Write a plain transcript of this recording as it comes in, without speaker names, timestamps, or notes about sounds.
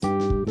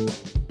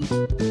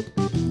Okay,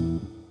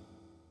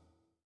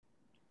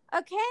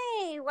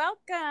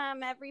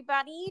 welcome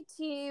everybody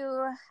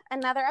to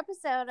another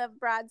episode of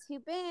Broads Who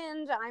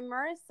Binge. I'm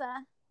Marissa.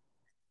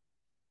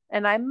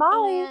 And I'm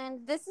Molly.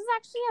 And this is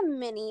actually a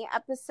mini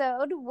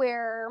episode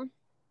where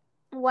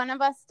one of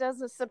us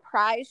does a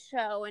surprise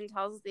show and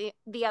tells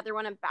the other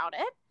one about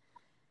it.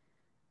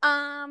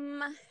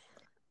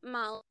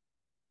 Molly,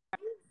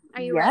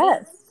 are you ready?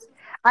 Yes.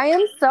 I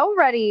am so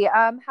ready.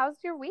 How's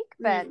your week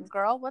been,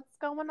 girl? What's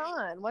going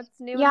on?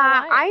 What's new in your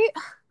life?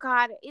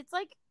 God, it's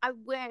like I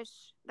wish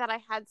that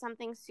I had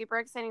something super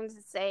exciting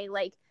to say.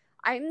 Like,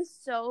 I'm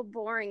so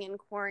boring in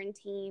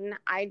quarantine.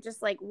 I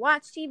just like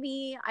watch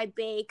TV, I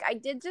bake. I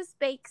did just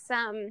bake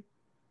some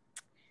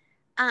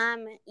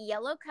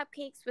yellow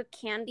cupcakes with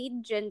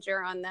candied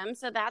ginger on them.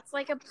 So that's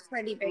like a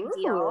pretty big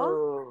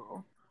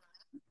deal.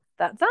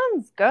 That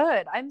sounds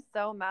good. I'm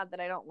so mad that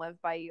I don't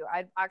live by you.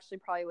 I actually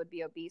probably would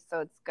be obese, so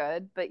it's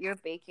good. But your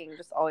baking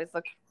just always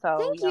looks so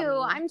Thank yummy.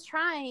 you. I'm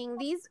trying.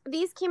 These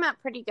came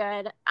out pretty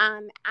good.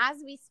 As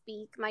we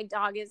speak, my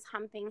dog is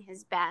humping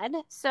his bed.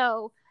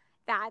 So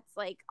that's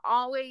like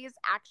always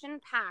action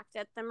packed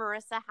at the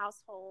Marissa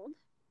household.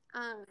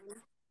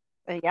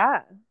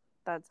 Yeah,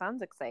 that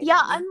sounds exciting.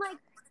 Yeah, I'm like,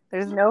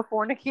 there's no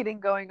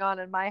fornicating going on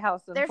in my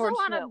house, unfortunately. There's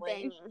a lot of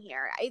banging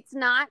here. It's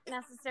not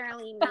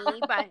necessarily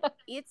me, but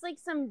it's like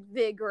some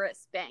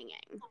vigorous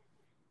banging.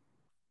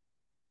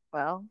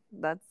 Well,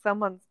 that's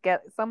someone's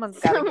gotta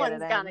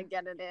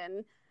get it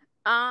in.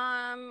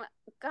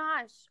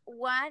 Gosh,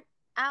 what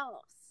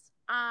else?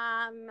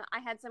 I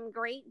had some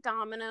great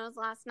Domino's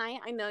last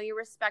night. I know you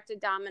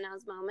respected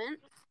Domino's moment.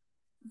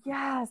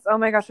 Yes. Oh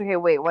my gosh. Okay,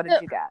 wait. What did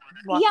you get?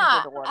 This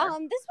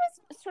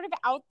was sort of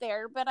out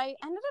there, but I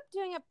ended up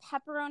doing a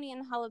pepperoni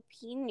and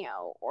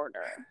jalapeno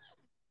order.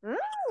 Okay.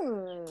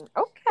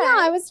 Yeah,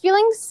 I was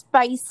feeling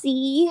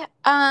spicy.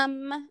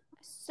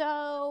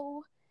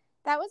 So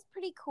that was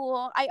pretty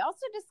cool. I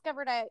also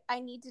discovered I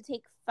need to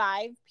take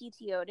 5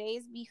 PTO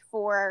days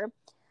before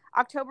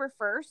October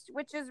 1st,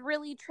 which is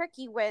really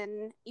tricky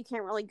when you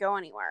can't really go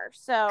anywhere.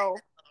 So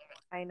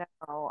I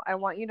know. I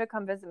want you to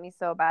come visit me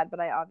so bad, but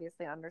I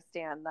obviously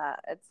understand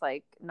that it's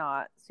like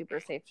not super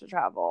safe to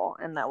travel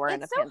and that we're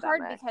in a pandemic. It's so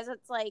hard because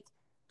it's like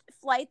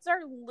flights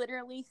are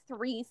literally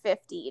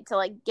 $3.50 to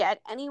like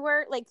get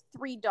anywhere, like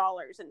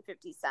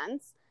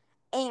 $3.50.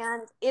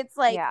 And it's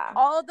like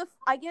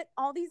I get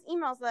all these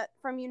emails that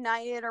from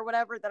United or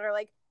whatever that are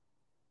like,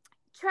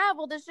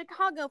 travel to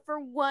Chicago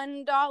for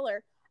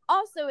 $1.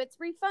 Also, it's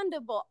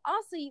refundable.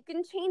 Also, you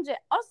can change it.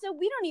 Also,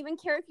 we don't even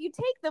care if you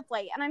take the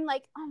flight. And I'm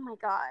like, oh my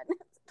God,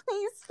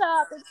 please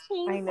stop. It's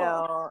painful.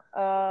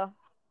 I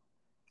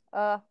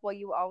know. Well,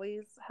 you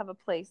always have a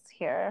place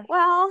here.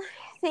 Well,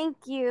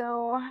 thank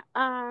you.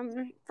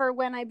 For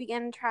when I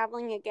begin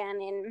traveling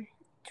again in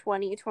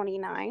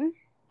 2029.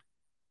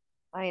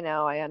 I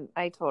know.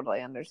 I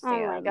totally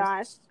understand. Oh my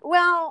gosh.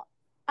 Well,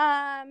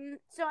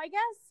 so I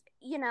guess,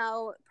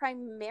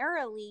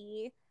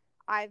 primarily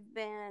I've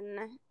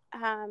been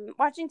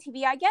watching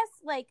TV. I guess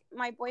like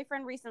my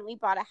boyfriend recently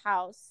bought a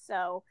house,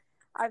 so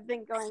I've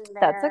been going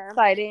there. That's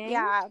exciting.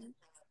 Yeah.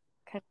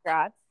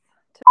 Congrats.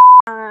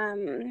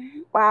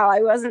 Wow,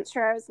 I wasn't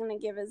sure I was going to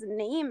give his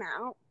name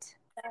out.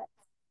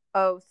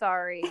 Oh,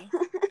 sorry.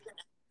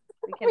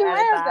 We can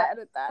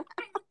edit that.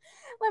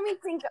 Let me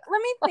think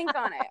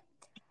on it.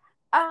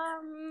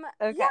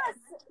 Okay. Yes.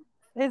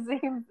 His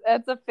name,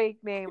 that's a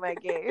fake name I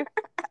gave.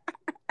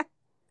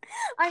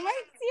 I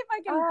might see if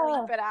I can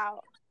bleep it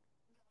out.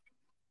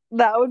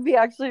 That would be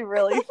actually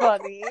really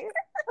funny.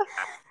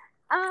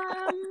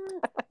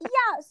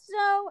 Yeah,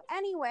 so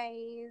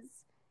anyways,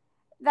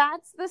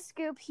 that's the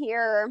scoop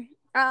here.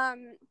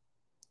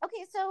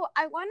 Okay, so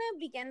I want to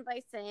begin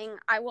by saying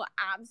I will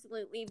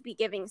absolutely be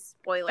giving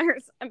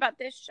spoilers about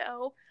this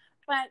show,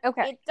 but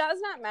it does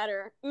not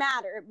matter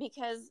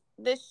because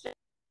this show is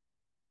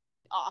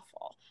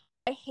awful.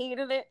 I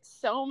hated it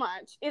so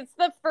much. It's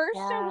the first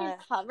show we've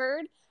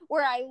covered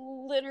where I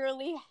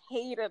literally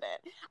hated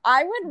it.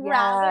 I would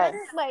rather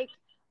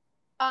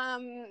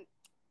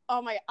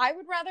I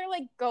would rather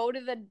like go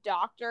to the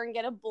doctor and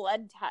get a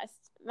blood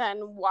test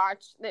than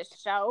watch this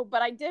show,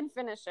 but I did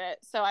finish it,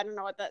 so I don't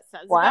know what that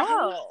says.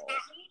 Wow.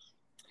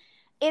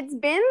 It's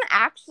been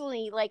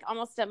actually like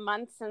almost a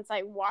month since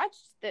I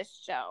watched this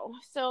show,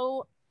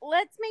 so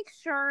let's make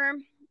sure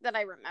that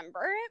I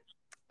remember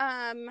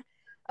it.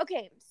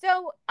 Okay,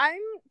 so I'm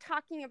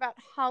talking about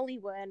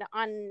Hollywood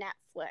on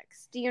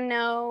Netflix.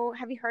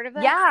 Have you heard of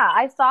that? Yeah,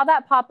 I saw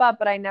that pop up,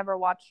 but I never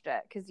watched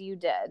it because you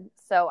did.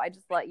 So I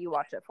just let you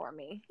watch it for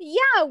me.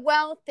 Yeah,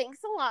 well,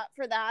 thanks a lot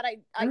for that.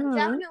 I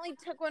definitely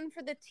took one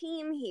for the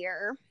team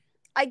here.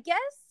 I guess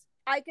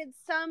I could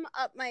sum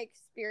up my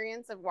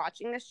experience of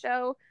watching the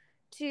show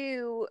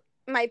to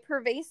my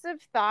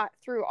pervasive thought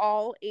through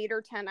all 8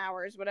 or 10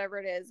 hours, whatever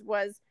it is,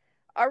 was,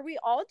 are we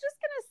all just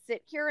going to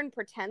sit here and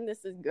pretend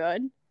this is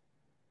good?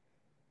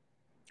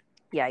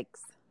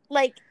 Yikes.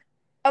 Like,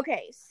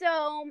 okay,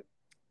 so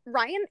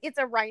it's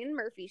a Ryan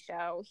Murphy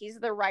show. He's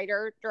the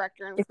writer,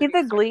 director, and producer. Is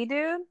he the Glee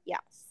dude?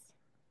 Yes.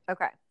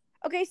 Okay.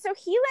 Okay, so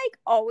he like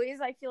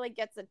always, I feel like,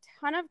 gets a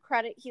ton of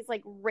credit. He's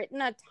like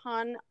written a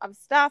ton of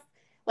stuff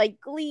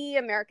like Glee,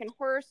 American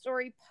Horror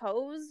Story,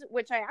 Pose,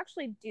 which I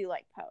actually do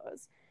like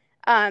Pose,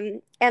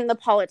 and The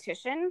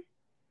Politician.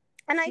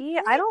 And I See,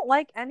 feel I like don't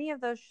like any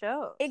of those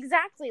shows.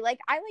 exactly, like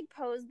I like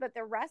Pose, but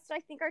the rest I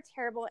think are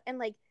terrible. And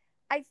like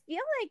I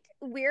feel like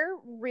we're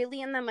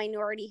really in the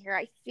minority here.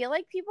 I feel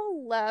like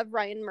people love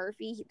Ryan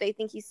Murphy. They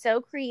think he's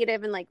so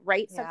creative and like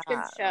writes such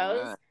good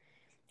shows. Yeah.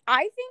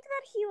 I think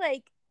that he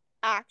like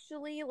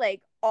actually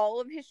like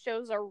all of his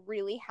shows are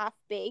really half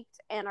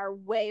baked and are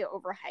way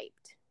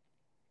overhyped.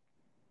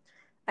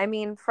 I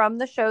mean, from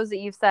the shows that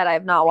you've said, I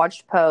have not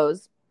watched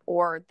Pose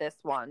or this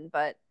one,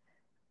 but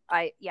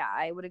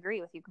I would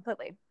agree with you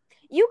completely.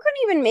 You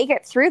couldn't even make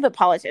it through The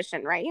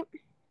Politician, right?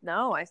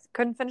 No, I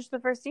couldn't finish the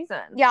first season.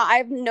 Yeah, I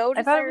have no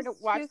I thought it desire to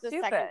was watch too the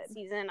stupid. second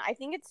season. I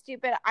think it's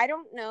stupid. I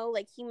don't know.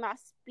 Like, he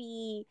must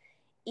be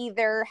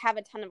either have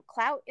a ton of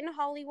clout in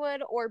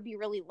Hollywood or be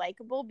really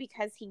likable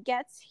because he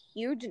gets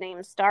huge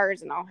name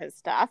stars and all his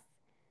stuff.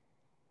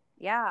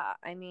 Yeah,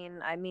 I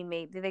mean,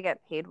 maybe they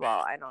get paid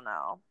well. I don't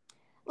know.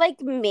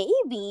 Like,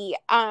 maybe.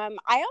 I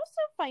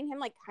also find him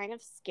like kind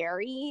of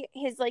scary.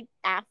 His like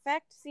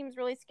affect seems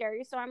really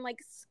scary. So I'm like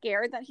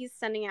scared that he's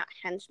sending out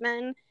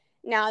henchmen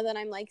now that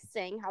I'm like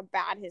saying how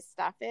bad his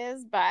stuff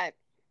is. But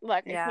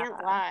look, I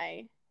can't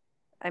lie.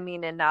 I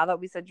mean, and now that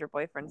we said your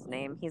boyfriend's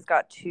name, he's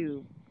got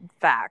 2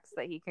 facts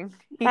that he can.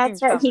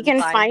 That's right. He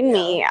can find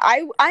me.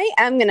 I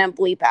am gonna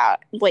bleep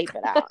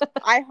it out.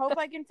 I hope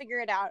I can figure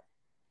it out.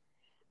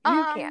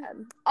 You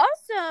can.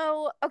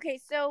 Also, okay,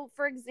 so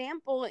for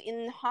example,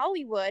 in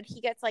Hollywood,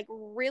 he gets like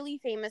really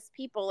famous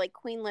people like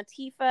Queen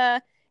Latifah,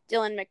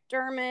 Dylan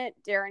McDermott,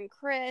 Darren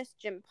Criss,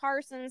 Jim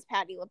Parsons,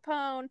 Patti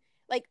LuPone,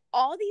 like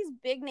all these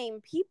big name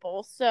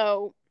people.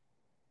 So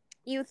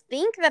you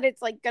think that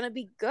it's like gonna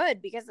be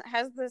good because it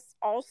has this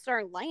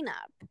all-star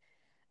lineup.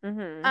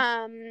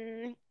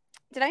 Mm-hmm.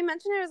 Did I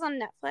mention it was on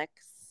Netflix?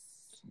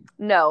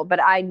 No,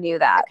 but I knew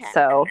that. Okay.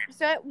 So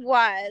it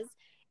was.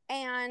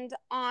 And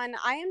on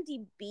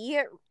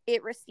IMDb,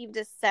 it received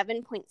a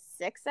 7.6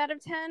 out of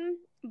 10.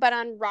 But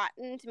on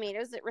Rotten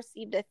Tomatoes, it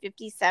received a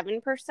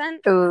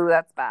 57%. Ooh,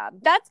 that's bad.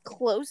 That's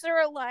closer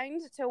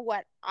aligned to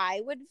what I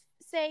would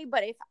say.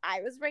 But if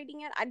I was rating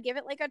it, I'd give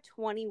it like a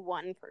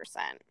 21%.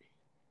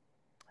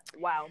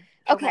 Wow.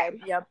 Okay.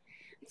 Yep.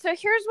 So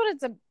here's what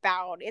it's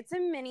about. It's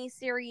a mini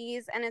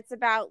series, and it's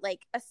about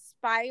like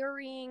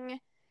aspiring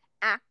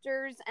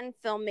actors and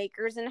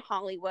filmmakers in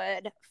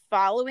Hollywood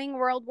following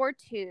World War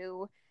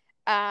II.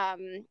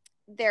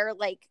 They're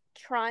like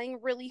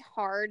trying really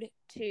hard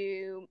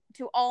to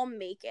all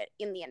make it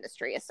in the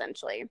industry,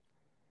 essentially.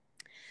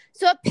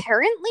 So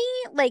apparently,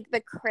 like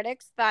the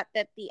critics thought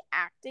that the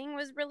acting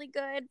was really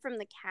good from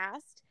the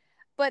cast,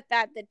 but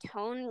that the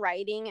tone,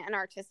 writing, and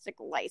artistic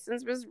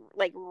license was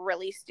like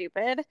really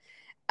stupid.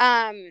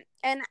 And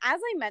as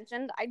I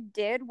mentioned, I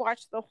did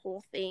watch the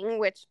whole thing,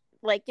 which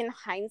like in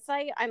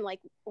hindsight, I'm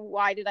like,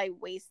 why did I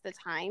waste the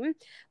time?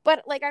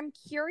 But like, I'm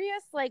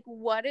curious, like,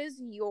 what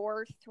is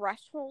your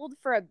threshold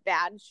for a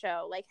bad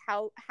show? Like,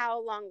 how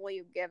long will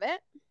you give it?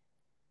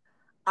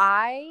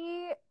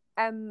 I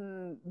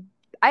think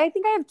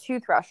I have 2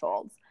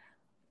 thresholds.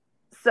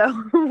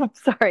 So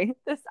sorry.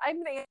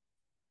 I'm gonna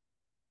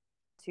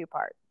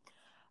 2-part.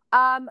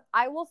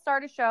 I will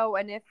start a show,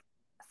 and if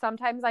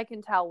sometimes I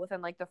can tell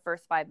within like the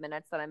first 5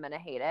 minutes that I'm going to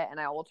hate it, and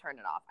I will turn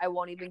it off. I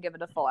won't even give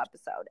it a full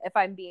episode if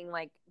I'm being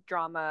like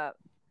drama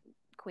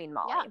Queen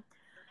Molly. Yeah.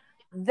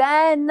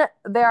 Then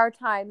there are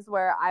times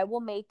where I will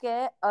make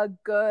it a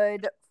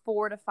good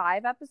 4 to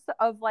 5 episodes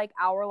of like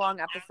hour-long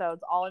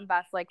episodes. I'll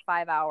invest like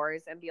 5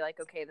 hours and be like,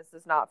 okay, this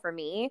is not for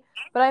me.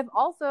 But I've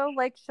also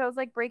like shows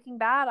like Breaking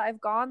Bad. I've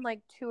gone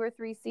like 2 or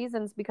 3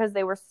 seasons because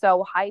they were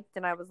so hyped,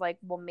 and I was like,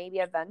 well, maybe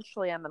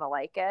eventually I'm gonna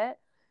like it.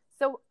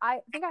 So I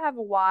think I have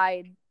a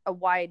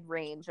wide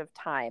range of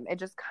time. It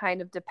just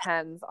kind of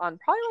depends on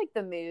probably like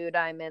the mood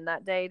I'm in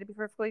that day, to be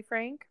perfectly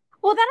frank.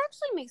 Well, that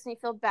actually makes me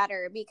feel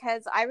better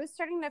because I was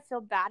starting to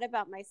feel bad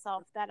about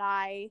myself that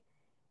I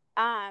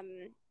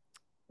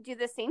do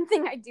the same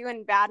thing I do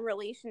in bad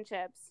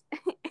relationships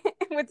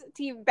with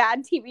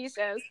bad TV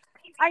shows.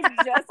 I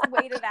just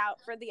wait it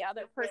out for the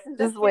other person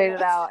to just wait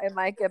it out. It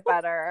might get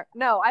better.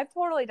 No, I've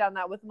totally done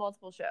that with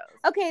multiple shows.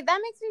 Okay, that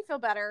makes me feel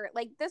better.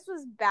 Like, this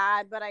was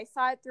bad, but I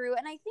saw it through.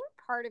 And I think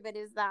part of it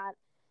is that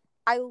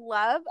I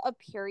love a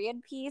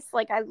period piece.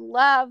 Like, I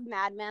love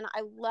Mad Men.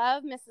 I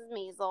love Mrs.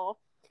 Maisel.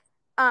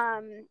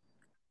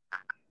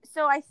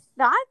 So I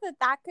thought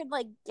that could,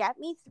 like, get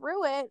me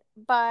through it,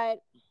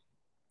 but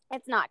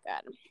it's not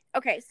good.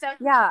 Okay, so.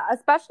 Yeah,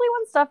 especially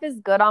when stuff is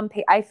good on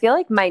paper. I feel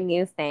like my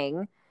new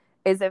thing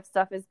is if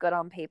stuff is good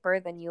on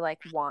paper, then you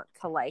like want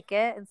to like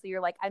it, and so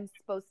you're like, I'm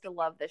supposed to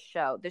love this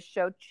show. This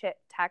show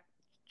ticks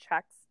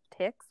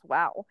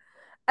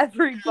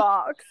every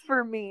box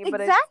for me, but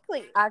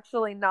exactly. It's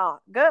actually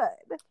not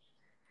good.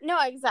 No,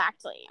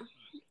 exactly.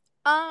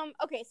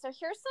 Okay, so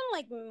here's some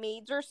like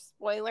major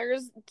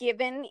spoilers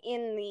given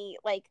in the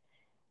like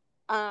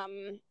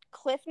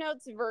Cliff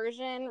Notes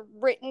version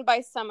written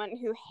by someone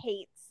who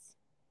hates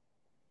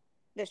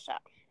this show.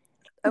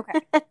 Okay.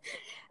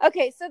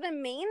 Okay, so the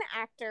main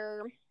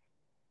actor,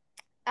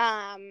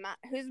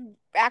 who's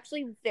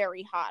actually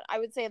very hot. I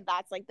would say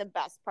that's like the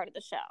best part of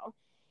the show.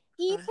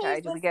 He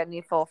plays Do we get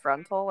any full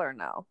frontal or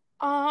no?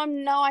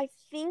 No, I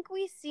think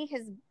we see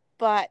his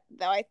butt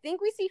though. I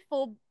think we see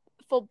full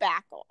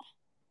backle.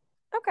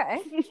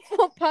 Okay.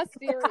 Full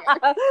posterior.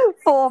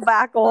 Full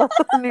backle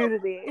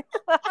nudity.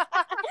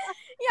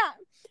 Yeah.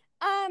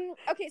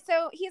 Okay,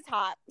 so he's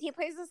hot. He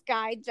plays this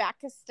guy, Jack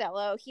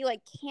Costello. He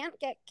like can't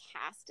get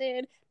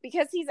casted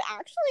because he's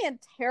actually a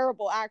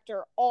terrible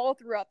actor all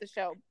throughout the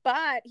show,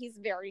 but he's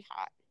very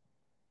hot.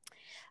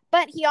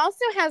 But he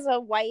also has a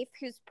wife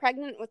who's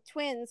pregnant with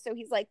twins, so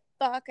he's like,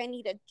 fuck, I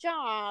need a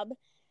job.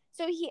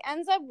 So he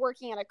ends up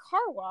working at a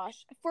car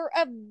wash for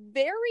a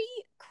very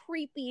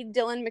creepy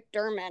Dylan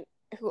McDermott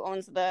who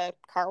owns the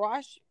car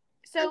wash.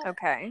 So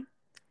okay.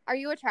 Are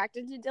you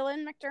attracted to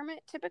Dylan McDermott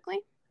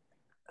typically?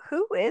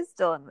 Who is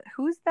Dylan?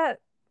 Who's that?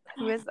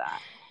 Who is that?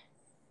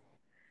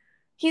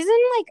 He's in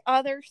like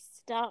other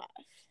stuff.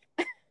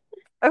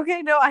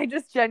 Okay, no, I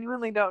just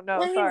genuinely don't know.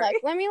 Sorry.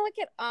 Let me look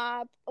it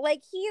up.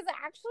 Like he's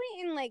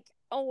actually in like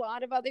a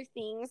lot of other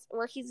things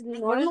where he's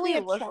normally what does he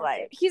look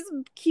like? He's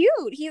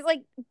cute. He's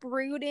like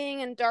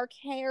brooding and dark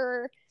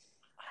hair.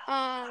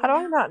 How do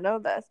I not know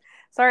this?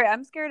 Sorry,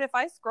 I'm scared if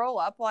I scroll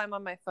up while I'm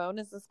on my phone,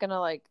 is this gonna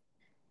like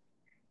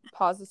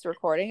pause this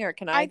recording or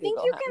can I think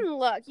Google you him? can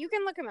look. You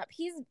can look him up.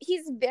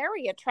 He's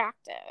very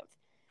attractive.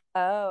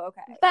 Oh,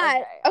 okay.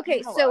 But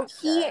okay, so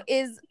he there.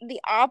 is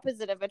the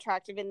opposite of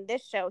attractive in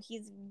this show.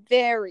 He's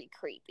very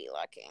creepy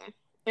looking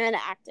and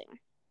acting.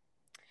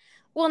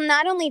 Well,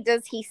 not only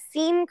does he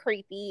seem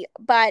creepy,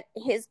 but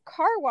his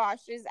car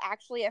wash is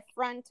actually a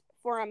front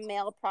for a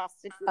male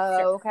prostitute.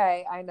 Oh,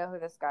 okay. I know who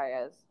this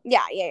guy is.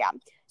 Yeah.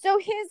 So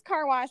his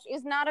car wash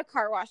is not a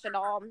car wash at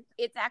all.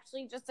 It's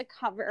actually just a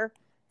cover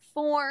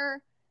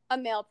for a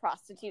male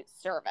prostitute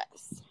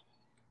service.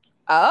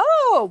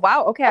 Oh,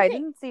 wow. Okay. I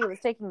didn't see it was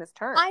taking this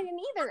turn. I didn't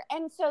either.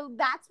 And so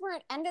that's where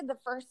it ended the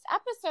first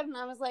episode. And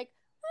I was like,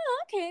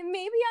 oh, okay, maybe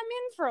I'm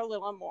in for a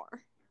little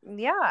more.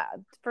 Yeah,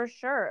 for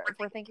sure. If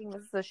we're thinking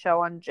this is a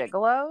show on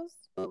gigolos,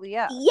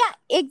 yeah. Yeah,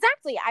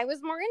 exactly. I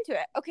was more into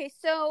it. Okay,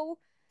 so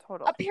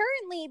totally.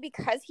 Apparently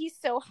because he's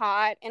so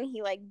hot and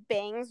he like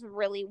bangs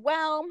really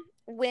well,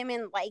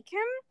 women like him.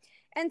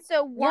 And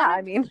so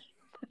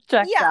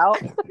checks out.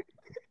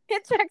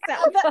 It checks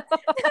out.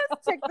 That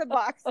tick the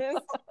boxes.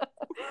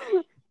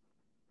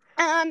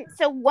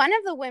 So one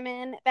of the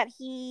women that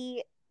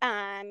he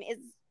is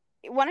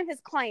one of his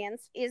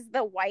clients is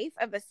the wife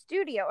of a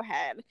studio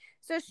head.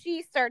 So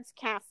she starts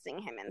casting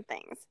him in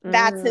things.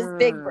 That's his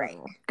big break.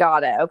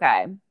 Got it.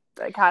 Okay.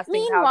 The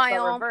casting couch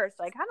but reversed.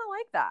 I kind of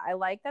like that. I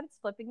like that it's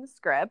flipping the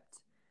script.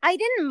 I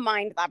didn't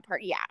mind that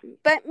part, yeah.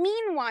 But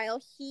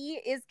meanwhile, he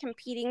is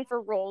competing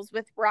for roles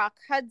with Rock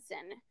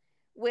Hudson,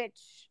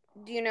 which,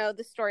 do you know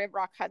the story of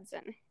Rock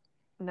Hudson?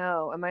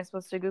 No. Am I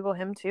supposed to Google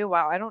him too?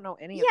 Wow, I don't know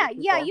any of these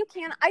people. Yeah, you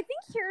can. I think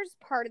here's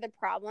part of the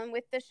problem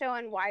with the show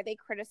and why they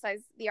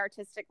criticize the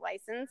artistic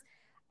license.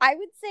 I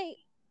would say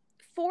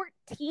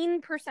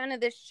 14%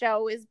 of this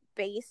show is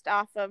based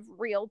off of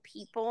real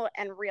people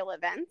and real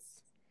events.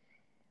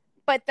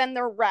 But then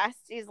the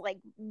rest is like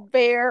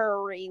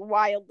very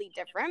wildly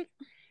different.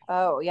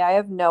 Oh, yeah, I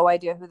have no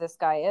idea who this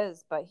guy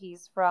is, but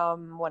he's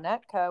from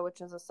Winnetka, which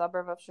is a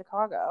suburb of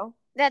Chicago.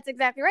 That's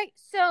exactly right.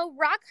 So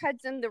Rock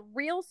Hudson, the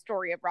real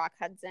story of Rock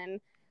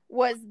Hudson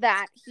was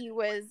that he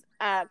was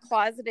a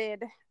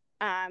closeted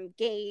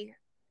gay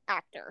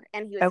actor,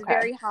 and he was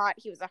very hot.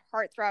 He was a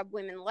heartthrob.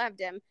 Women loved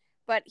him,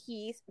 but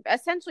he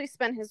essentially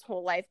spent his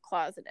whole life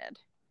closeted.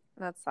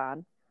 That's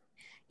sad.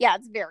 Yeah,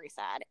 it's very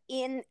sad.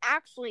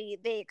 Actually,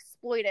 they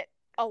exploit it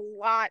a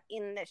lot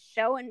in this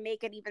show and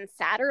make it even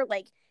sadder.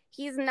 Like,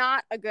 he's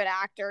not a good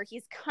actor.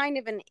 He's kind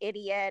of an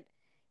idiot.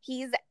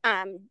 He's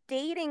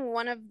dating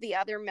one of the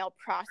other male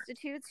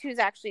prostitutes who's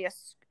actually a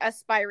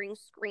aspiring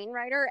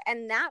screenwriter.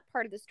 And that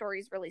part of the story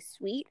is really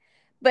sweet.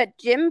 But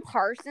Jim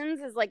Parsons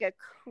is like a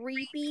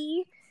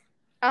creepy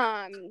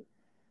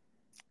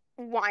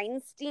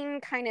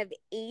Weinstein kind of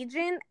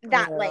agent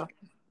that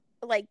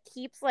like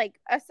keeps like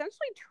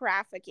essentially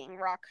trafficking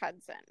Rock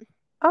Hudson.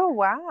 Oh,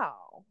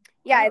 wow.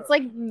 Yeah, it's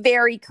like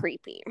very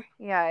creepy.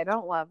 Yeah, I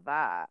don't love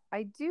that.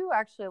 I do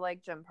actually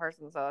like Jim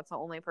Parsons, though. That's the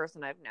only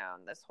person I've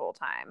known this whole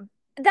time.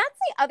 That's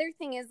the other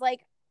thing is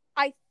like,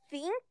 I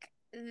think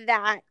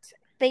that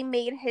they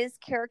made his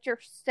character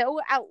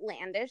so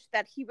outlandish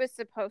that he was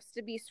supposed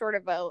to be sort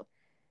of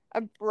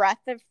a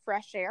breath of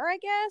fresh air, I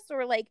guess,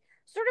 or like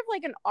sort of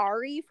like an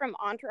Ari from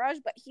Entourage,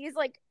 but he's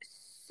like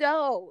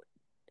so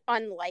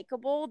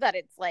unlikable that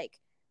it's like,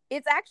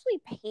 it's actually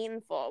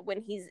painful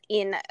when he's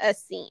in a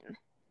scene.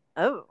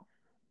 Oh.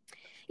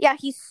 Yeah,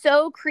 he's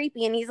so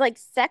creepy and he's like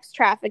sex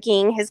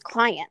trafficking his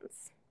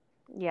clients.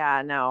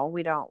 Yeah, no,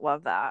 we don't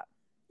love that.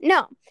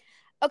 No.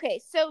 Okay,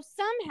 so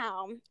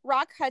somehow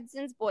Rock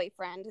Hudson's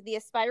boyfriend, the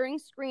aspiring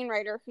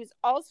screenwriter who's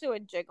also a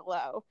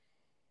gigolo,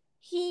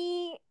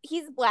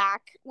 he's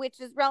black, which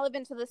is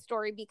relevant to the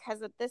story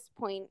because at this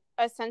point,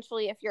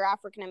 essentially, if you're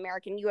African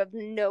American, you have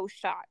no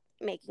shot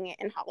making it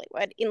in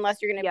Hollywood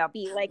unless you're going to Yep.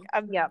 be like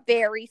a Yep.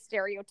 very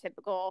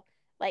stereotypical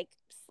like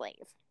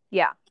slave.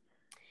 Yeah.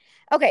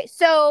 Okay,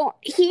 so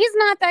he's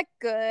not that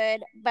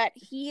good, but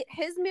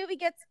his movie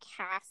gets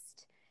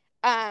cast.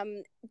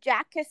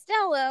 Jack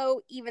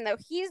Costello, even though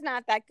he's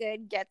not that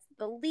good, gets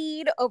the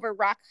lead over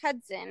Rock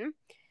Hudson.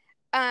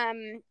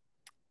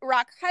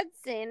 Rock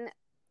Hudson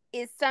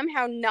is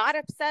somehow not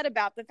upset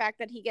about the fact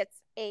that he gets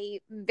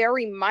a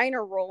very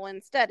minor role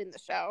instead in the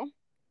show.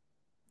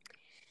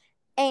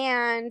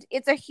 And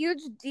it's a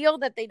huge deal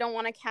that they don't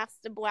want to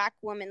cast a Black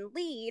woman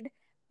lead,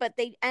 but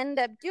they end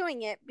up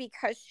doing it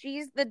because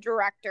she's the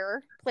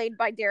director, played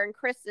by Darren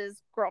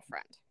Criss's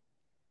girlfriend.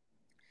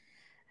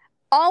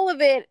 All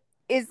of it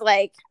is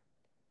like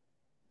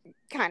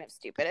kind of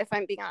stupid, if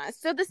I'm being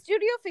honest. So the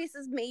studio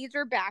faces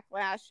major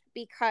backlash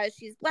because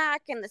she's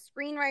Black and the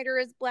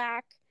screenwriter is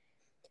Black.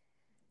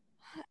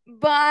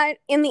 But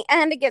in the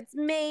end, it gets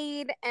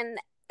made and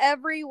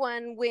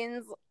everyone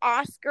wins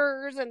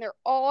Oscars and they're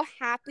all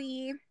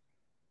happy.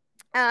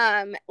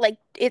 Like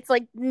it's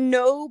like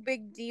no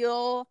big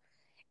deal.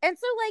 And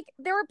so like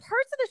there were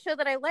parts of the show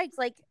that I liked,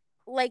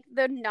 like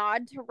the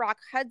nod to Rock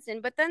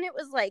Hudson, but then it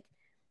was like,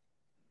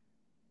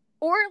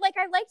 or like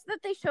I liked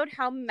that they showed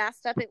how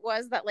messed up it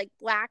was that like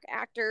Black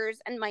actors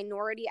and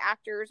minority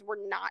actors were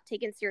not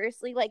taken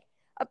seriously. Like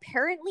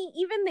apparently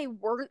even they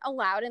weren't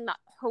allowed in the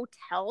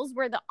hotels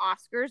where the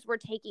Oscars were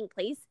taking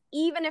place,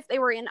 even if they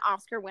were in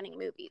Oscar-winning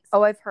movies.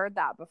 Oh, I've heard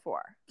that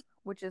before,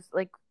 which is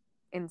like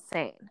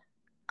insane.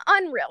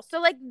 Unreal. So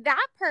like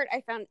that part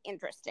I found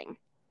interesting.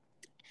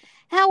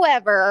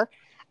 However,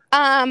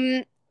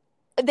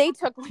 they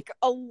took like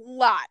a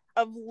lot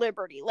of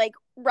liberty. Like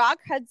Rock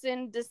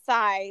Hudson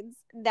decides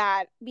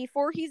that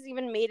before he's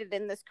even made it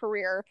in this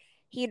career,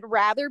 he'd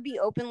rather be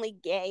openly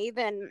gay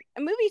than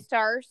a movie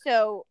star.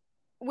 So,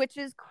 which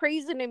is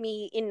crazy to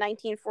me in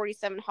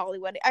 1947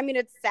 Hollywood. I mean,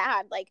 it's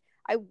sad. Like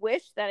I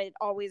wish that it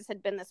always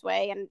had been this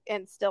way,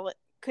 and still it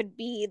could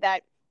be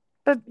that.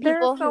 But there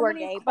people are so who are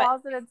many gay,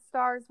 closeted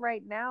stars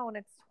right now, and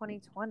it's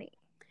 2020.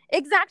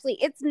 Exactly.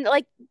 It's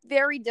like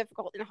very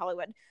difficult in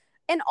Hollywood.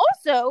 And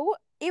also,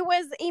 it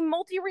was a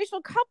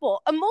multiracial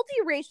couple, a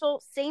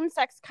multiracial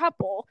same-sex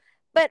couple,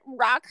 but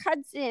Rock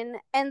Hudson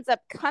ends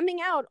up coming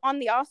out on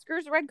the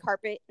Oscars red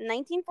carpet in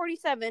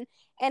 1947,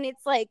 and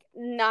it's like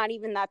not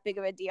even that big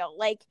of a deal.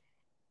 Like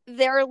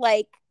they're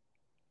like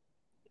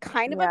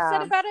kind of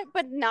upset about it,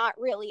 but not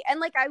really. And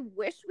like I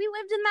wish we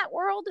lived in that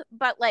world,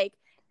 but like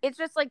it's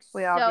just like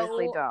we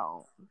obviously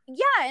don't.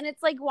 Yeah, and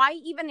it's like, why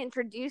even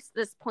introduce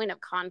this point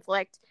of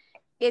conflict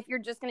if you're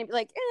just going to be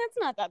like, it's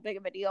not that big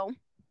of a deal.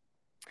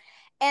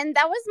 And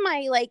that was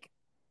my like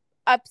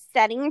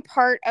upsetting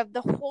part of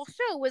the whole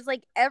show, was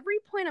like every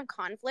point of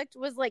conflict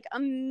was like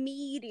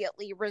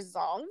immediately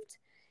resolved.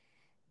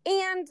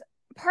 And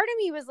part of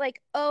me was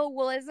like, oh,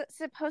 well, is it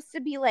supposed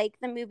to be like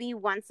the movie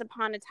Once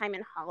Upon a Time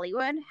in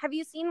Hollywood? Have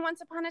you seen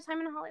Once Upon a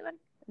Time in Hollywood?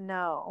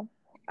 No,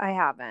 I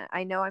haven't.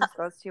 I know I'm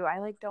supposed to. I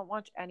like don't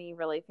watch any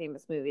really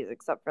famous movies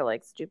except for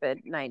like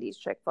stupid 90s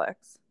chick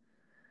flicks.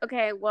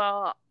 Okay,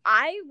 well,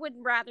 I would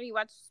rather you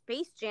watch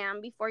Space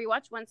Jam before you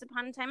watch Once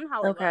Upon a Time in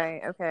Hollywood.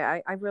 Okay.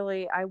 I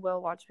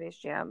will watch Space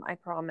Jam. I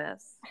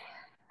promise.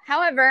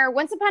 However,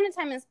 Once Upon a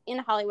Time in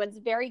Hollywood is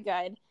very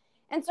good.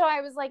 And so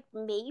I was like,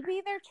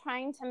 maybe they're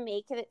trying to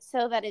make it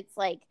so that it's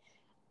like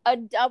a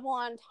double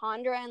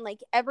entendre and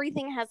like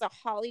everything has a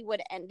Hollywood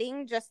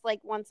ending, just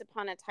like Once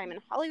Upon a Time in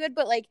Hollywood.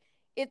 But like,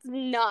 it's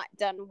not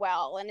done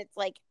well. And it's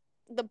like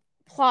the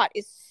plot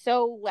is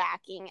so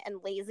lacking and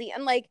lazy.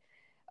 And like,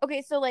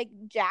 okay, so like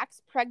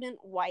Jack's pregnant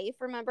wife,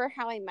 remember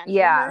how I mentioned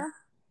her?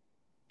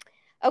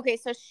 Okay,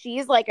 so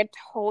she's like a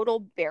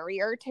total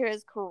barrier to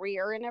his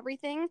career and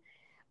everything.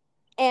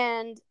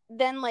 And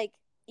then like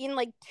in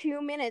like 2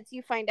 minutes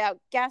you find out,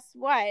 guess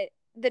what?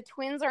 The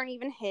twins aren't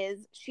even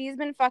his. She's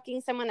been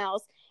fucking someone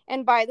else.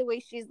 And by the way,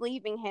 she's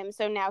leaving him,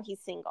 so now he's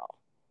single.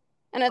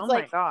 And it's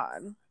like, oh my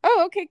God.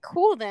 Oh, okay,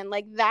 cool then.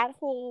 Like that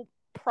whole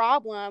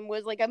problem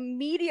was like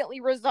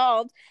immediately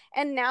resolved,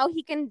 and now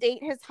he can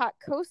date his hot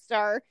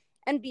co-star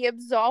and be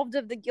absolved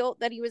of the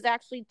guilt that he was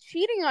actually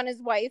cheating on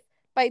his wife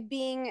by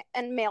being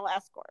a male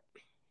escort.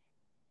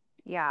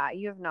 Yeah,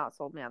 you have not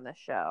sold me on this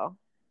show.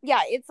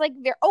 Yeah, it's like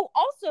there. Oh,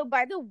 also,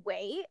 by the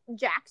way,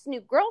 Jack's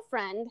new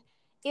girlfriend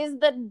is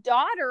the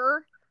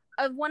daughter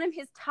of one of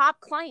his top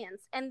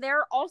clients, and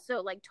they're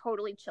also like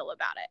totally chill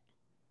about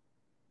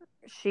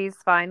it. She's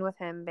fine with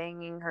him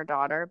banging her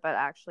daughter, but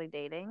actually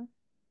dating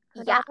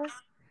her daughter?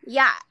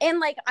 Yeah,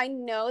 and like I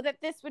know that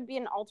this would be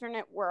an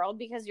alternate world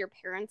because your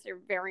parents are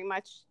very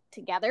much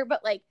together,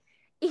 but like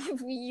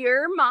if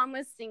your mom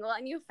was single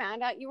and you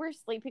found out you were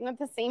sleeping with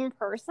the same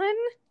person.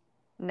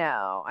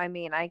 No, I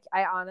mean, I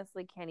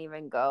honestly can't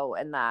even go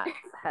in that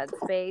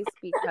headspace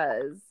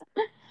because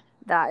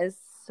that is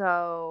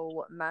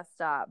so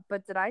messed up.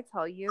 But did I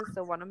tell you?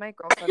 So one of my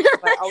girlfriends,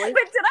 but did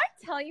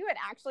I tell you it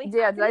actually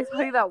happened? Yeah, did I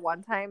tell you that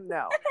one time?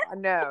 No.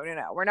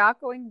 We're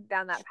not going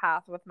down that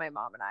path with my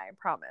mom and I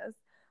promise.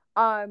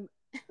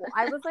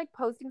 I was like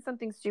posting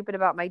something stupid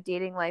about my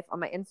dating life on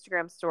my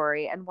Instagram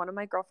story, and one of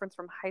my girlfriends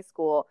from high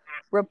school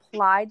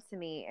replied to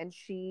me, and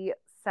she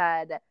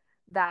said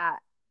that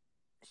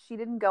she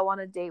didn't go on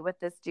a date with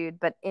this dude,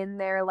 but in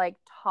their like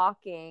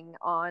talking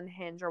on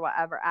Hinge or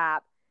whatever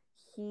app,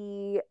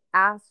 he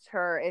asked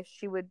her if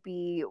she would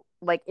be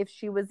like, if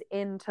she was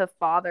into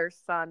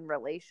father-son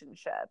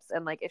relationships,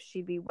 and like if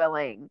she'd be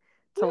willing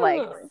to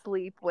like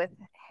sleep with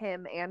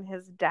him and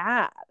his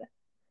dad.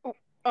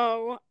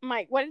 Oh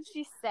my, what did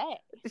she say?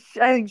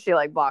 I think she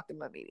like blocked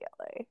him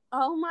immediately.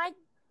 Oh my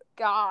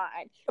God.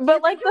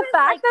 But like the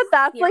fact that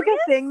that's serious? like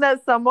a thing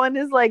that someone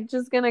is like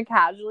just gonna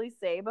casually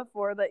say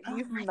before that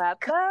you've met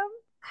them.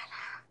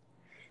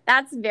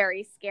 That's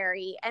very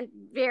scary and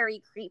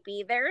very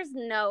creepy. There's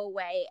no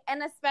way.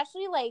 And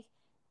especially like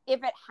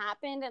if it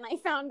happened and I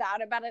found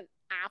out about it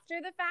after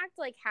the fact,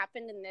 like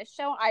happened in this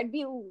show, I'd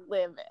be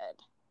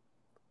livid.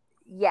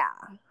 Yeah.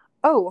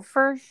 Oh,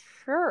 for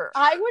sure.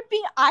 I'm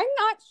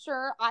not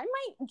sure. I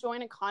might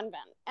join a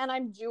convent, and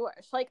I'm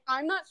Jewish. Like,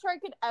 I'm not sure I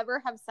could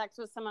ever have sex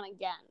with someone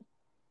again.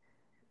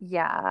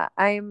 Yeah,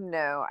 I've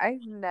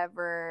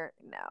never,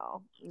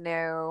 no.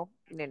 Yeah.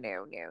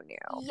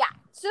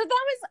 So that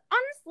was,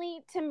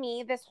 honestly, to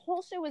me, this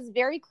whole show was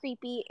very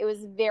creepy. It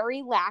was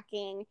very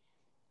lacking.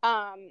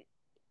 It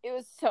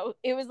was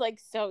like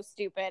so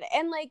stupid.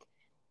 And like,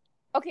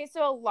 okay,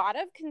 so a lot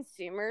of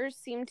consumers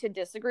seem to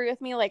disagree with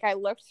me. Like, I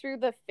looked through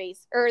the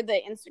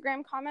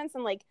Instagram comments,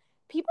 and like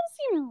people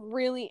seem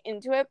really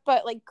into it,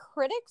 but like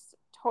critics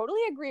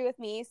totally agree with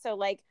me. So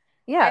like,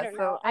 yeah, I don't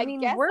know. I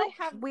mean,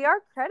 we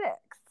are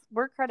critics.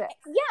 We're critics.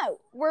 Yeah,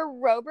 we're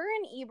Rober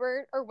and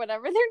Ebert or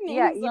whatever their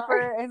names are.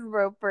 Ebert and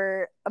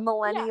Roper, a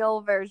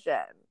millennial version.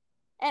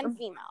 And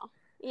female.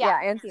 Yeah,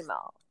 and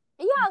female.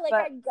 Yeah, like,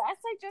 but I guess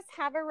I just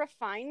have a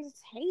refined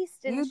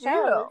taste in shows.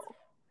 Do.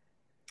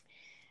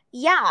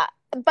 Yeah,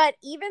 but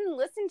even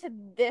listen to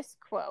this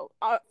quote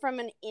from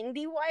an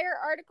IndieWire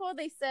article.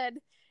 They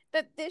said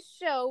that this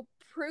show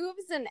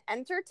proves an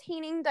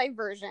entertaining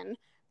diversion,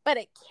 but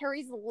it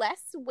carries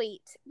less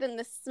weight than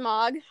the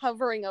smog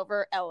hovering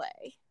over LA.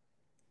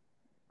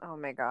 Oh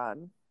my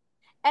God.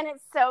 And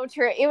it's so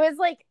true. It was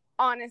like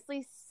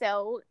honestly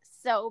so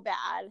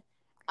bad.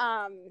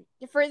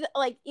 For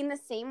like in the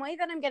same way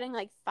that I'm getting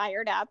like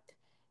fired up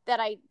that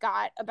I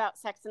got about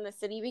Sex and the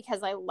City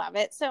because I love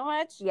it so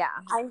much. Yeah.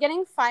 I'm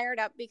getting fired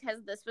up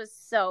because this was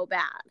so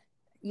bad.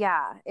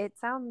 Yeah, it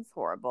sounds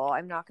horrible.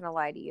 I'm not going to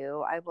lie to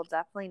you. I will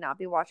definitely not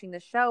be watching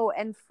the show.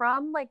 And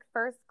from like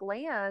first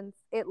glance,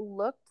 it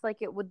looked like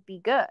it would be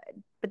good.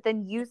 But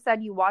then you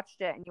said you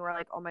watched it and you were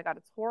like, "Oh my God,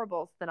 it's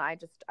horrible." So then I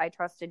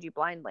trusted you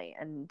blindly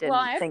and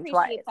didn't think twice.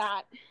 Well, I appreciate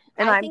that.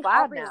 And I'm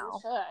glad now.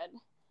 Should.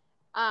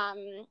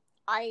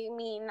 I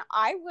mean,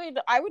 I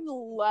would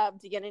love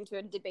to get into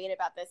a debate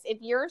about this. If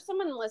you're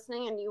someone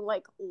listening and you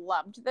like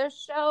loved this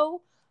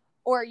show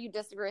or you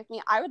disagree with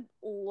me, I would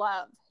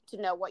love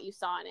to know what you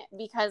saw in it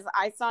because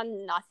I saw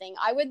nothing.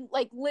 I would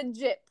like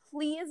legit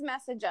please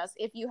message us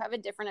if you have a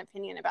different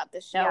opinion about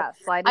this show. Yeah,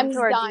 slide into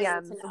our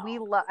DMs. We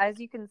love, as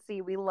you can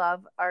see, we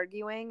love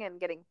arguing and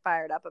getting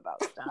fired up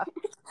about stuff.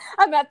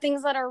 About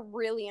things that are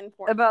really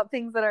important. About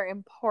things that are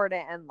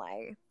important in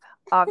life.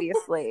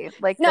 Obviously.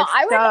 Like no,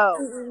 I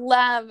would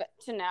love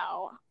to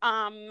know.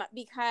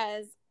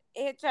 Because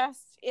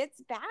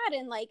it's bad,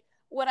 and like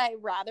would I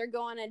rather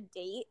go on a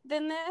date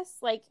than this?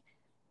 Like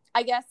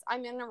I guess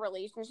I'm in a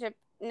relationship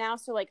now,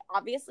 so like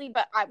obviously,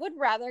 but I would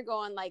rather go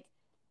on like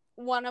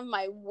one of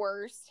my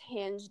worst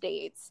Hinge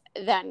dates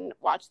than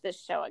watch this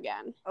show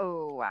again.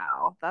 Oh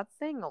wow, that's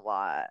saying a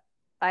lot.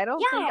 I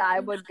don't think I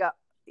would go.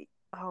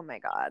 Oh my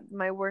God,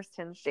 my worst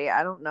Hinge date.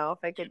 I don't know if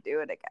I could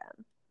do it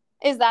again.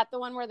 Is that the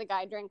one where the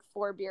guy drank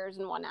 4 beers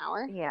in 1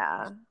 hour?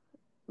 Yeah,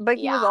 but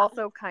he was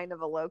also kind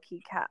of a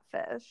low-key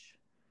catfish.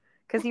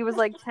 Because he was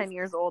like 10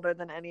 years older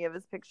than any of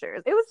his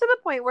pictures. It was to the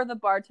point where the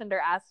bartender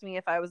asked me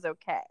if I was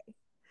okay.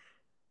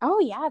 Oh,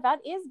 yeah, that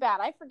is bad.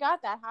 I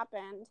forgot that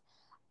happened.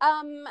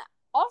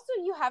 Also,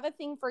 you have a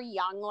thing for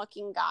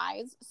young-looking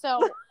guys. So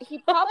he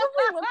probably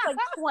looks like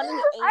 28.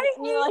 I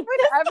hate like, when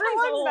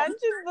everyone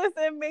mentions this,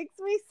 it makes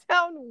me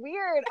sound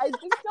weird. I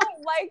just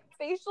don't like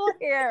facial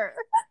hair.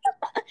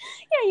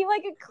 Yeah, you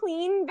like a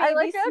clean, baby, I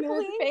like a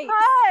smooth clean face.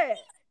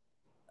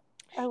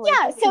 Cut.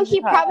 Yeah, so he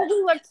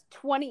probably looked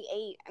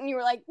 28, and you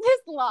were like,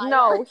 this liar.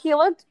 No, he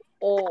looked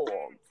old.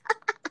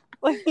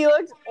 Like, he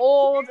looked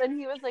old, and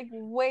he was, like,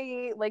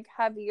 way, like,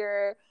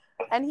 heavier,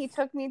 and he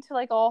took me to,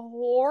 like, a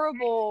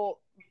horrible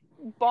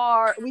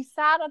bar. We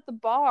sat at the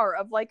bar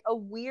of, like, a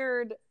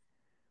weird,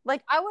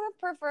 like, I would have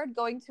preferred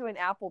going to an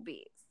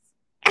Applebee's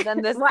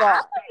than this bar.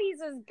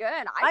 Applebee's is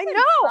good. I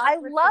know. I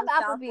love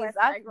Applebee's.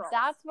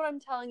 That's what I'm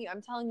telling you.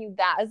 I'm telling you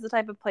that is the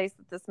type of place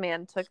that this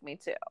man took me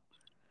to.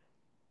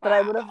 But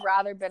I would have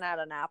rather been at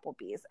an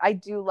Applebee's. I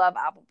do love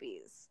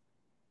Applebee's.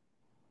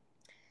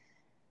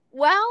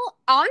 Well,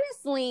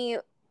 honestly,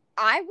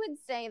 I would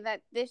say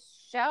that this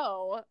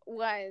show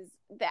was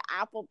the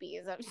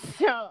Applebee's of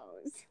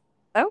shows.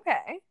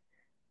 Okay.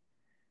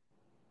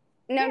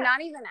 No,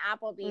 not even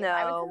Applebee's.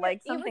 No,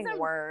 like something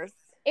worse.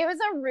 It was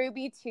a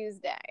Ruby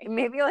Tuesday.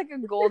 Maybe like a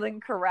Golden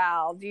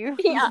Corral. Did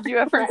you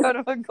ever go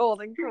to a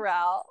Golden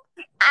Corral?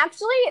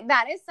 Actually,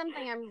 that is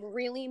something I'm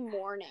really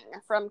mourning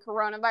from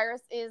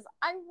coronavirus is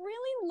I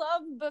really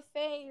love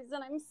buffets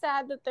and I'm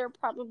sad that they're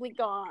probably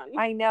gone.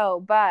 I know,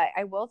 but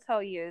I will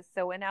tell you,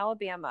 so in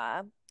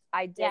Alabama,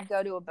 I did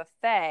go to a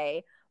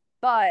buffet,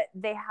 but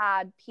they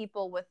had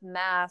people with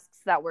masks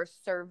that were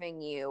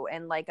serving you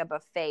in like a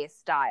buffet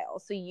style.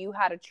 So you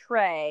had a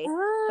tray,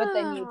 but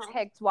then you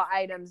picked what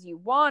items you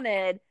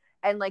wanted,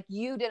 and like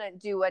you didn't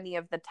do any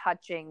of the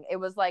touching. It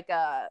was like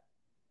a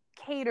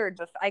catered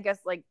buffet, I guess,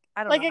 like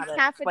I don't like know a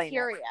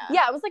cafeteria.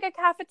 Yeah, it was like a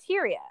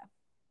cafeteria.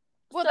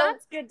 Well, so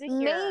that's good to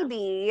hear.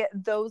 Maybe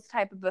those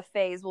type of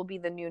buffets will be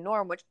the new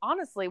norm, which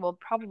honestly will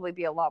probably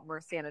be a lot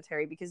more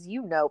sanitary because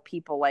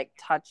people like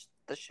touch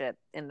the shit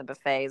in the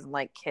buffets and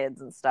like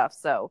kids and stuff.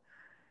 So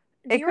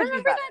do you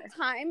remember that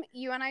time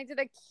you and I did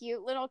a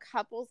cute little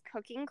couples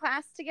cooking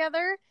class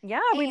together? Yeah,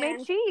 we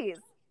made cheese.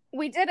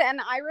 We did, and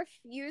I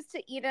refused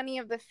to eat any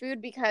of the food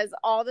because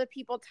all the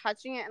people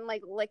touching it and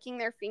like licking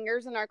their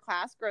fingers in our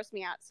class grossed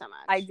me out so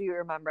much. I do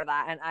remember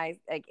that, and I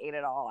like ate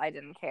it all. I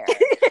didn't care.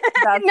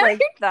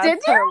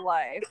 That's her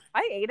life.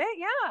 I ate it,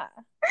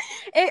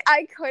 yeah.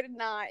 I could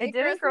not. It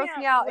didn't gross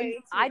me out.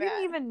 I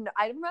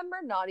remember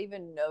not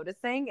even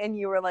noticing, and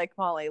you were like,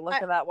 Molly, look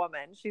at that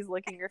woman. She's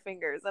licking her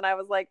fingers. And I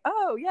was like,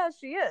 oh, yeah,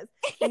 she is.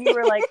 And you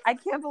were like, I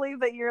can't believe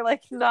that you're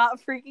like not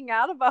freaking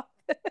out about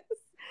this.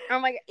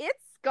 I'm like, it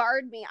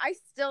scarred me. I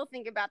still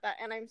think about that,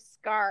 and I'm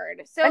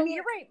scarred. So I mean,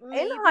 you're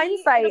right. In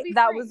hindsight,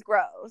 that was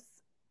gross.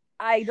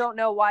 I don't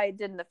know why it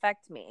didn't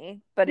affect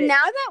me, but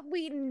now that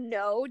we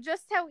know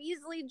just how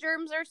easily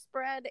germs are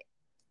spread,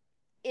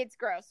 it's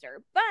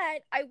grosser.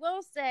 But I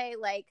will say,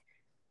 like,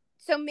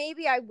 so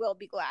maybe I will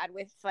be glad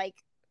with like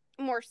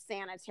more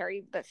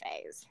sanitary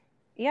buffets.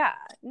 Yeah,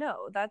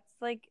 no, that's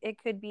like,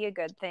 it could be a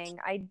good thing.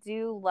 I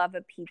do love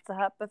a Pizza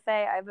Hut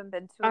buffet. I haven't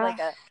been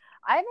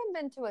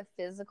to a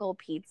physical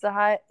Pizza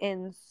Hut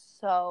in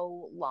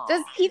so long.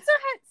 Does Pizza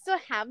Hut still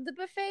have the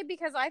buffet?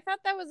 Because I thought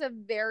that was a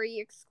very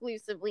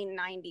exclusively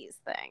 90s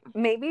thing.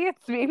 Maybe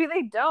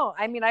they don't.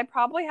 I mean, I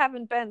probably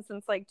haven't been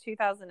since like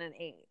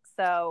 2008.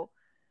 So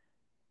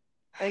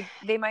like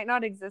they might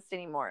not exist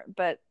anymore,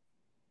 but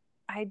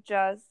I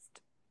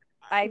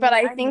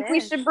think we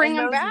should bring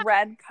them back.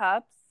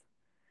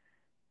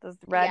 Those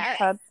red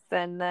cups,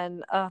 and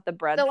then the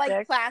breadsticks. The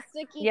like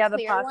plastic,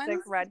 the plastic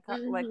ones. Red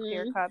cup, like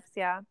clear cups,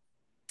 yeah.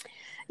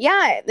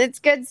 Yeah, it's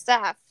good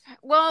stuff.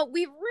 Well,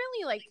 we've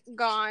really like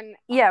gone.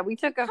 Yeah, we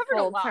took a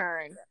full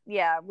turn.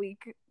 Yeah, we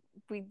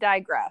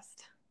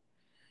digressed.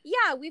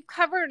 Yeah, we've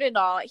covered it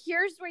all.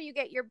 Here's where you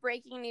get your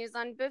breaking news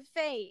on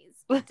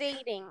buffets,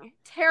 dating,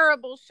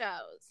 terrible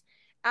shows.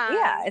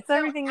 Yeah, it's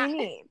everything you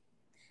need.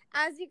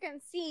 As you can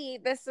see,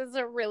 this is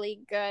a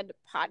really good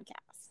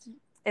podcast.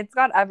 It's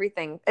got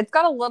everything. It's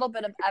got a little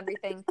bit of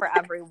everything for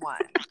everyone.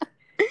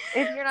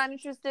 If you're not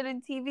interested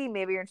in TV,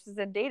 maybe you're interested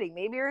in dating.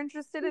 Maybe you're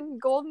interested in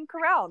Golden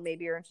Corral.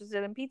 Maybe you're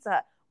interested in Pizza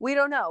Hut. We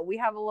don't know. We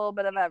have a little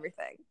bit of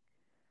everything.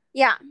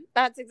 Yeah,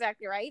 that's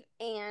exactly right.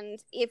 And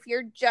if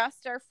you're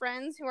just our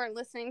friends who are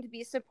listening to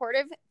be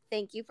supportive,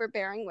 thank you for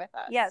bearing with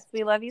us. Yes,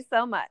 we love you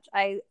so much.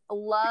 I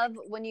love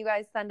when you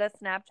guys send us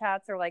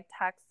Snapchats or like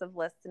texts of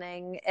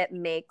listening. It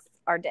makes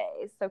our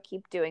day. So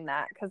keep doing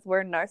that because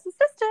we're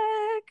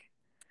narcissistic.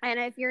 And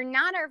if you're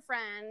not our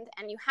friend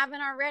and you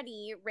haven't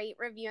already, rate,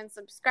 review, and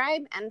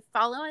subscribe, and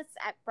follow us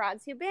at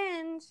Broads Who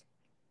Binge.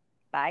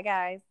 Bye,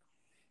 guys.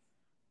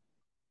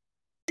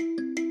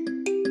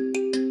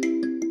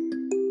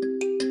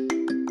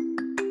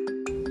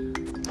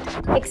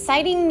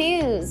 Exciting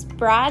news!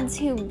 Broads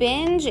Who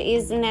Binge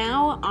is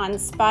now on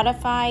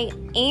Spotify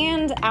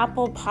and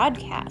Apple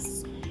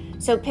Podcasts.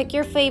 So pick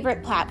your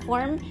favorite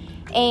platform,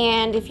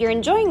 and if you're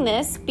enjoying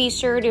this, be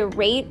sure to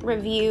rate,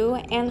 review,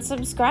 and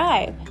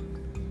subscribe.